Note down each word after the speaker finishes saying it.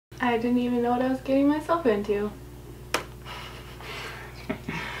I didn't even know what I was getting myself into.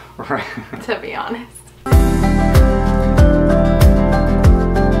 Right. To be honest.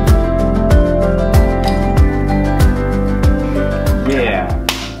 Yeah.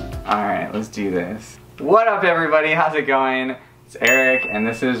 Alright, let's do this. What up everybody? How's it going? It's Eric and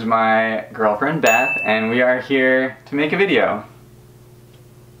this is my girlfriend Beth and we are here to make a video.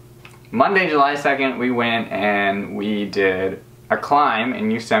 Monday, July 2nd, we went and we did a climb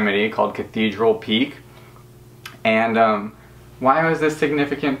in Yosemite called Cathedral Peak. And why was this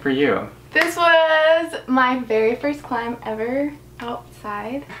significant for you? This was my very first climb ever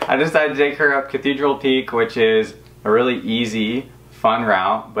outside. I decided to take her up Cathedral Peak, which is a really easy, fun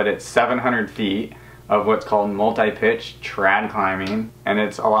route, but it's 700 feet of what's called multi-pitch trad climbing, and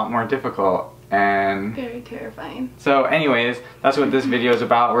it's a lot more difficult and very terrifying. So anyways, that's what this video is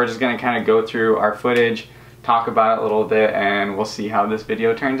about. We're just gonna kind of go through our footage, talk about it a little bit, and we'll see how this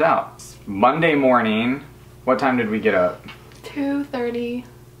video turns out. Monday morning, what time did we get up? 2:30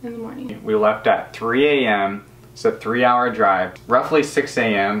 in the morning. We left at 3 a.m. It's a 3-hour drive. Roughly 6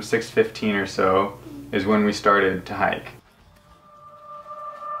 a.m., 6:15 or so is when we started to hike.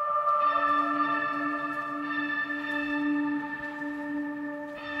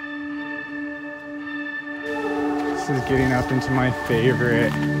 This is getting up into my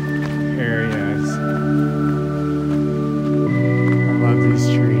favorite areas. I love these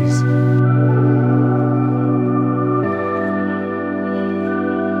trees.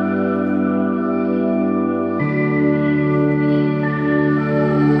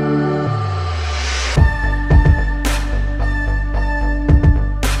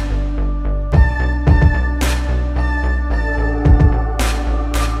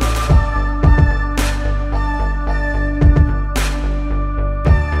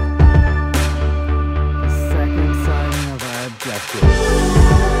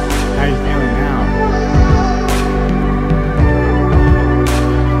 How are you feeling now?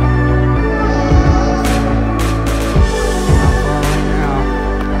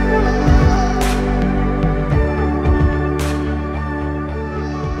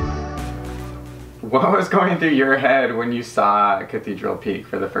 What was going through your head when you saw Cathedral Peak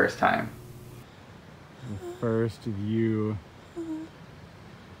for the first time? The first view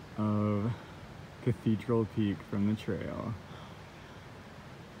of Cathedral Peak from the trail.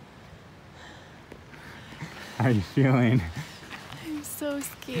 How are you feeling? I'm so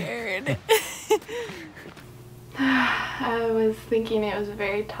scared. I was thinking it was a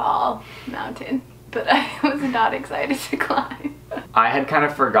very tall mountain, but I was not excited to climb. I had kind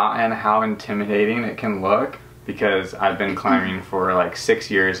of forgotten how intimidating it can look because I've been climbing for like 6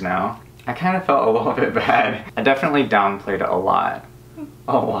 years now. I kind of felt a little bit bad. I definitely downplayed it a lot.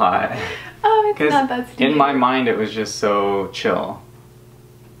 A lot. Oh, it's not that steep. In my mind it was just so chill.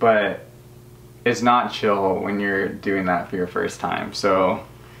 But it's not chill when you're doing that for your first time. So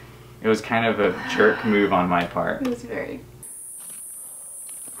it was kind of a jerk move on my part. It was very...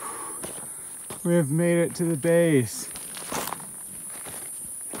 We have made it to the base.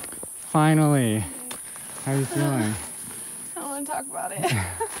 Finally. How are you feeling? I don't want to talk about it.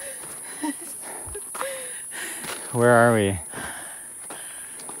 Where are we?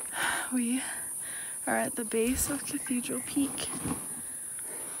 We are at the base of Cathedral Peak.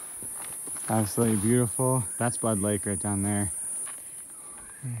 Absolutely beautiful. That's Bud Lake right down there.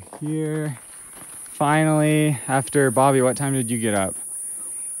 Right here. Finally, after Bobby, what time did you get up?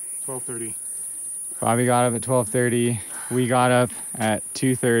 12:30. Bobby got up at 12:30. We got up at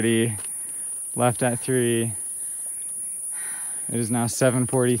 2:30. Left at 3. It is now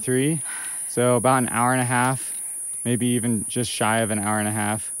 7:43. So about an hour and a half, maybe even just shy of an hour and a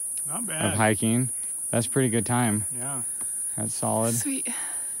half. Not bad. Of hiking. That's pretty good time. Yeah. That's solid. Sweet.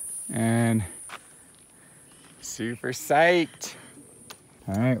 And super psyched.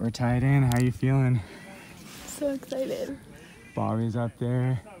 All right, we're tied in. How you feeling? So excited. Bobby's up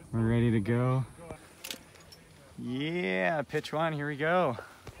there. We're ready to go. Yeah, pitch one, here we go.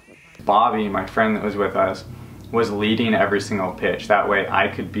 Bobby, my friend that was with us, was leading every single pitch. That way I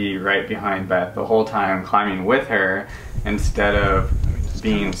could be right behind Beth the whole time climbing with her instead of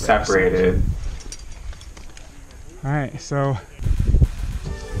being separated. All right, so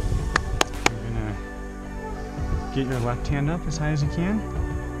you're gonna get your left hand up as high as you can.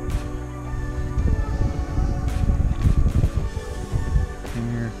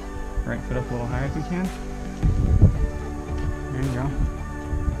 And your right foot up a little higher if you can. There you go.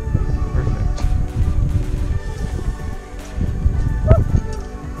 Perfect.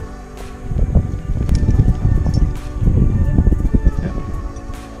 Yep.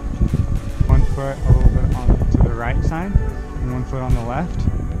 One foot a little bit on to the right side and one foot on the left.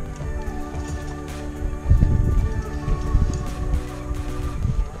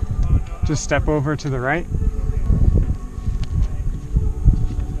 Just step over to the right.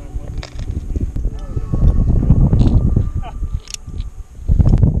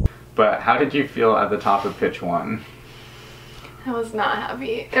 But how did you feel at the top of pitch 1? I was not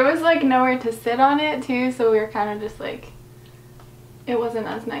happy. There was like nowhere to sit on it too, so we were kind of just like, it wasn't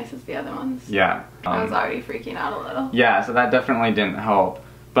as nice as the other ones. Yeah. I was already freaking out a little. Yeah, so that definitely didn't help.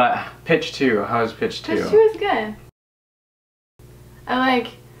 But pitch 2, how was pitch 2? Pitch 2 was good.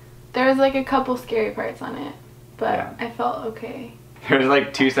 There was like a couple scary parts on it, but yeah. I felt okay. There was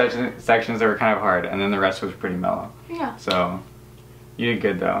like 2 sections that were kind of hard, and then the rest was pretty mellow. Yeah. So, you did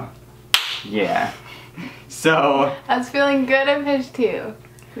good though. Yeah. So I was feeling good at pitch 2.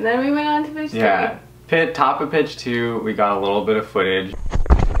 And then we went on to pitch 3. Yeah. Top of pitch 2, we got a little bit of footage.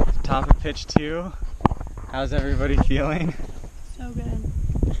 Top of pitch 2. How's everybody feeling? So good.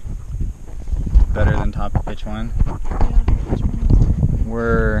 Better than top of pitch 1? Yeah.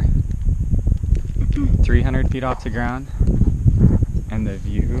 We're 300 feet off the ground, and the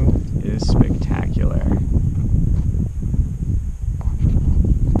view is spectacular.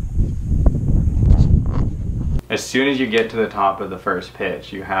 As soon as you get to the top of the first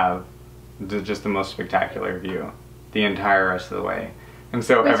pitch, you have just the most spectacular view the entire rest of the way. And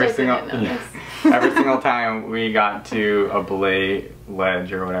so every single time we got to a belay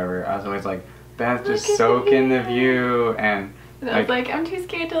ledge or whatever, I was always like, Beth, just soak in the view. And I was like, I'm too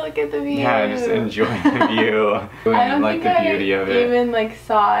scared to look at the view. Yeah, just enjoy the view. I don't like think the beauty of it. even like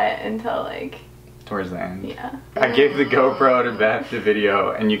saw it until like towards the end. Yeah. I gave the GoPro to Beth the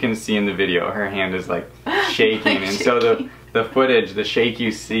video, and you can see in the video her hand is like shaking. And so the footage, the shake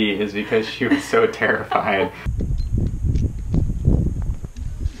you see is because she was so terrified.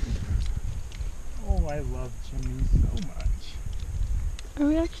 Oh, I love chimneys so much. Are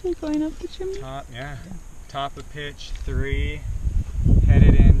we actually going up the chimney? Yeah. Top of pitch 3,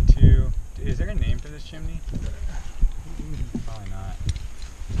 headed into, is there a name for this chimney? Probably not.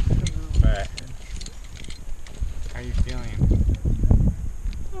 But, how are you feeling?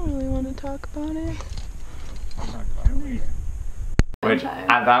 I don't really want to talk about it. I'll talk about it later. Which,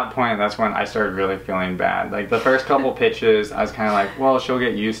 at that point, that's when I started really feeling bad. Like, the first couple pitches, I was kind of like, well, she'll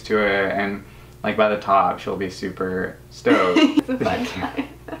get used to it, and, like, by the top, she'll be super stoked. It's a fun time.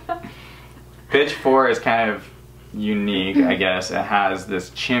 Pitch 4 is kind of unique, I guess. It has this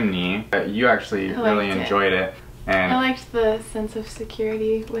chimney, but you actually really enjoyed it. And I liked the sense of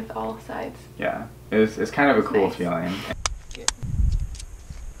security with all sides. Yeah, it's kind of a cool feeling.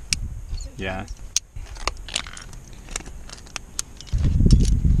 Yeah.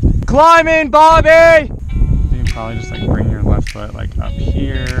 Climbing, Bobby! You can probably just like bring your left foot like up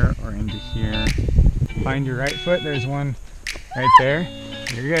here or into here. Find your right foot. There's one right there.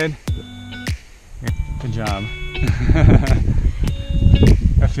 You're good. Good job.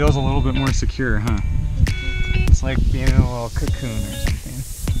 That feels a little bit more secure, huh? It's like being in a little cocoon or something.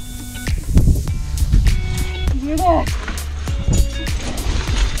 You hear that?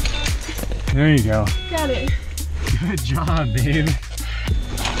 There you go. Got it. Good job, babe.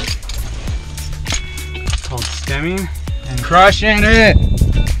 It's called stemming and crushing it.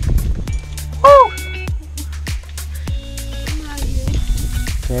 Woo!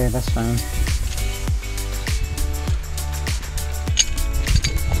 Okay, that's fine.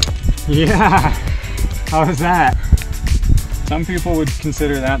 Yeah, how was that? Some people would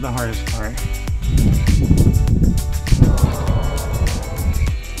consider that the hardest part.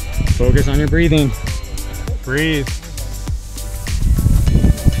 Focus on your breathing. Breathe.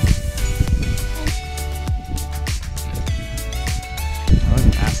 That was a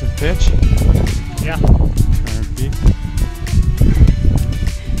massive pitch. Yeah. 200 feet.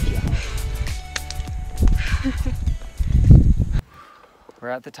 We're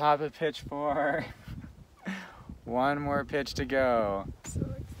at the top of pitch 4. One more pitch to go. So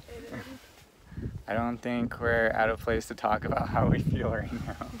excited. I don't think we're at a place to talk about how we feel right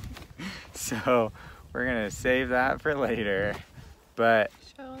now. So we're gonna save that for later. But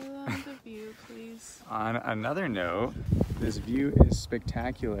show them the view, please. On another note, this view is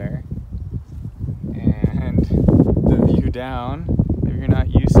spectacular. And the view down, if you're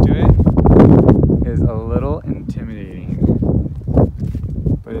not used to it, is a little intimidating.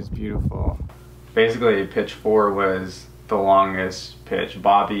 But it's beautiful. Basically, pitch 4 was the longest pitch.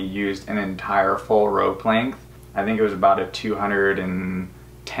 Bobby used an entire full rope length. I think it was about a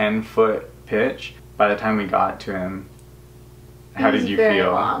 210-foot pitch. By the time we got to him, how did you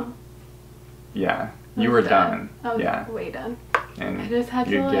feel? Long. Yeah, you were done. I was yeah. way done. And I just had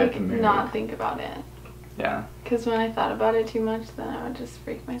to like not think about it. Yeah. Because when I thought about it too much, then I would just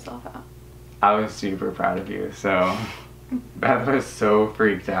freak myself out. I was super proud of you. So Beth was so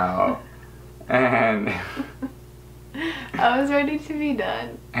freaked out. And I was ready to be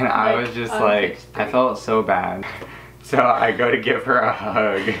done. and I was just like, I felt so bad. So I go to give her a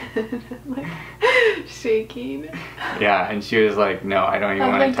hug. Like, shaking. Yeah, and she was like, no, I don't even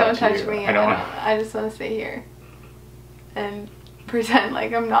want to touch you. Don't touch me. I just want to stay here and pretend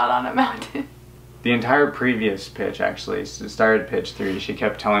like I'm not on a mountain. The entire previous pitch, actually, so it started pitch 3, she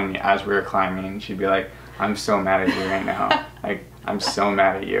kept telling me as we were climbing, she'd be like, I'm so mad at you right now. Like, I'm so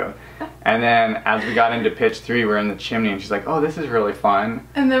mad at you. And then as we got into pitch 3, we're in the chimney and she's like, oh, this is really fun.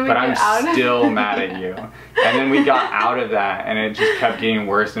 And then but I'm still mad at you. And then we got out of that and it just kept getting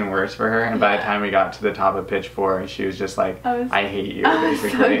worse and worse for her. And by the time we got to the top of pitch 4, she was just like, I hate you,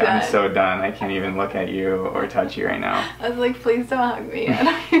 basically. I'm so done. I can't even look at you or touch you right now. I was like, please don't hug me.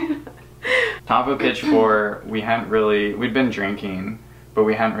 Top of pitch 4, we'd been drinking, but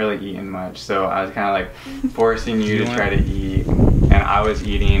we hadn't really eaten much. So I was kind of like forcing you to try to eat. And I was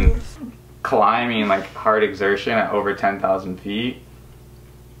eating, climbing like hard exertion at over 10,000 feet.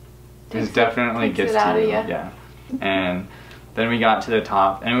 It definitely gets to you. Yeah. And then we got to the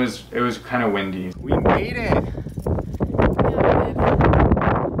top and it was kind of windy. We made it.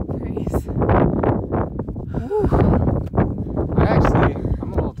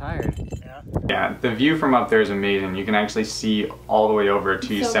 I'm a little tired. Yeah, the view from up there is amazing. You can actually see all the way over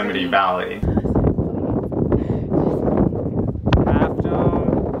to Yosemite Valley.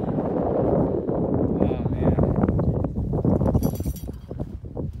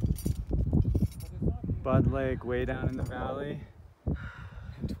 Bud Lake way down in the valley, and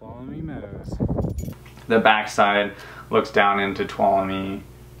Tuolumne Meadows. The backside looks down into Tuolumne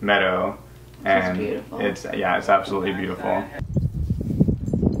Meadow, and it's absolutely beautiful.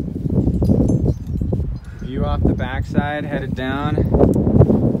 View off the backside, headed down.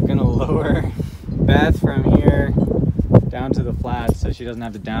 I'm gonna lower Beth from here down to the flats so she doesn't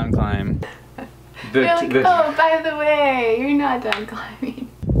have to down climb. You're like, oh, by the way, you're not done climbing.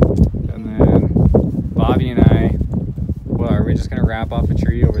 Bobby and I, well, are we just gonna wrap off a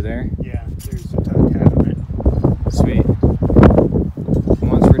tree over there? Yeah, there's a ton of it. Sweet.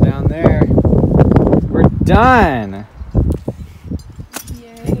 Once we're down there, we're done!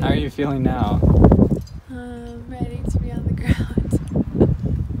 Yay. How are you feeling now? Ready to be on the ground.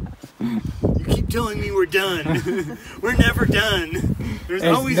 You keep telling me we're done. We're never done. There's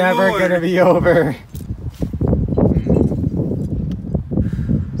always more. It's never gonna be over.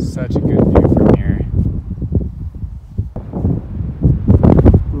 Such a good view from here.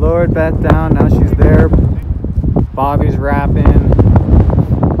 Lowered Beth down, now she's there. Bobby's wrapping.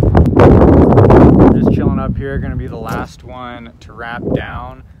 We're just chilling up here, gonna be the last one to wrap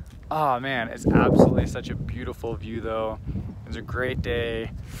down. Oh man, it's absolutely such a beautiful view though. It was a great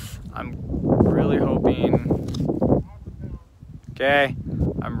day. I'm really hoping,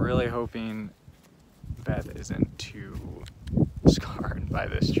 I'm really hoping Beth isn't too scarred by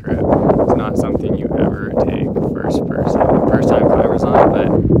this trip. It's not something you ever take first time climbers on, but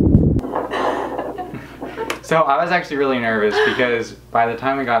so I was actually really nervous because by the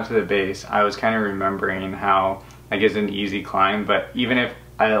time we got to the base, I was kind of remembering how like it's an easy climb, but even if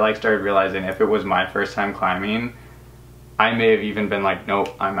I like started realizing if it was my first time climbing, I may have even been like,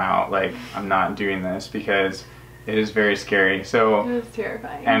 nope, I'm out. Like, I'm not doing this because it is very scary. So it was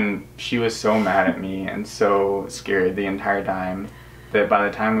terrifying. And she was so mad at me and so scared the entire time that by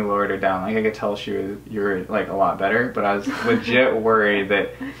the time we lowered her down, like I could tell you were like a lot better, but I was legit worried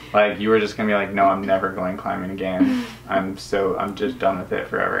that like you were just gonna be like, no, I'm never going climbing again. I'm just done with it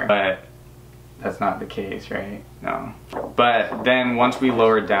forever. But that's not the case, right? No. But then once we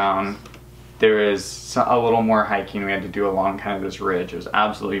lowered down, there is a little more hiking we had to do along kind of this ridge. It was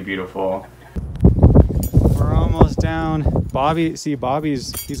absolutely beautiful. We're almost down. Bobby's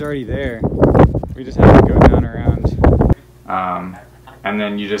already there. We just have to go down around. And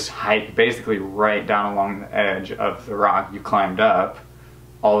then you just hike basically right down along the edge of the rock you climbed up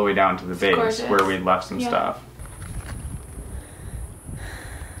all the way down to the base where we left some stuff.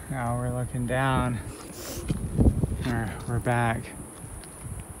 Now we're looking down. We're back.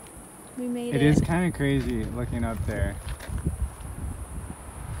 We made it. It is kind of crazy looking up there.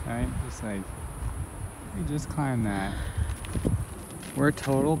 Right? Just like, we just climbed that. We're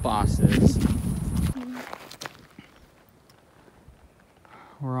total bosses.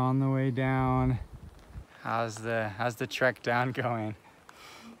 We're on the way down. How's the trek down going?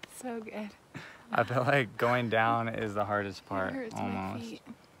 So good. I feel like going down is the hardest part. It hurts almost. my feet.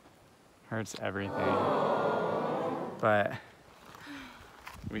 Hurts everything. But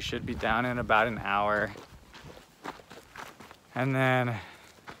we should be down in about an hour. And then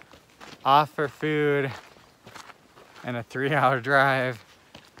off for food and a 3-hour drive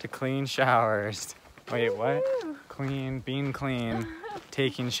to clean showers. Wait, what? Clean, being clean,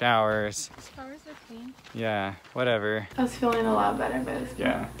 taking showers. Showers are clean. Yeah, whatever. I was feeling a lot better, but it's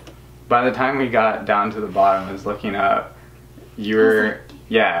Yeah. By the time we got down to the bottom, I was looking up, you were,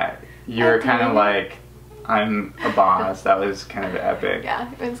 yeah, you were kind of like, I'm a boss. That was kind of epic.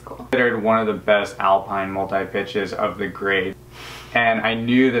 Yeah, it was cool. Considered one of the best alpine multi-pitches of the grade. And I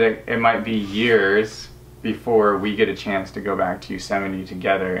knew that it might be years before we get a chance to go back to Yosemite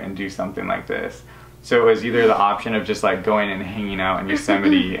together and do something like this. So it was either the option of just like going and hanging out in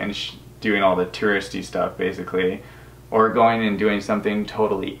Yosemite and doing all the touristy stuff basically, or going and doing something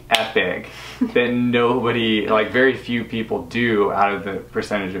totally epic that nobody, like very few people do out of the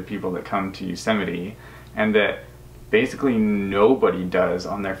percentage of people that come to Yosemite, and that basically nobody does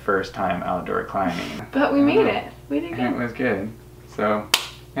on their first time outdoor climbing. But we made it. We did good. And it was good. So,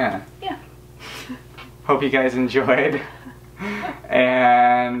 yeah. Yeah. Hope you guys enjoyed.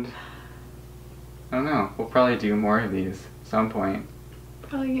 And I don't know, we'll probably do more of these at some point.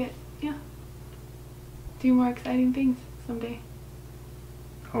 Probably do more exciting things someday.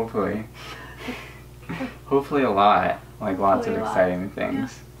 Hopefully. Hopefully a lot. Like lots of Hopefully a lot. exciting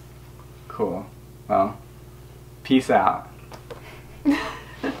things. Yeah. Cool. Well, peace out.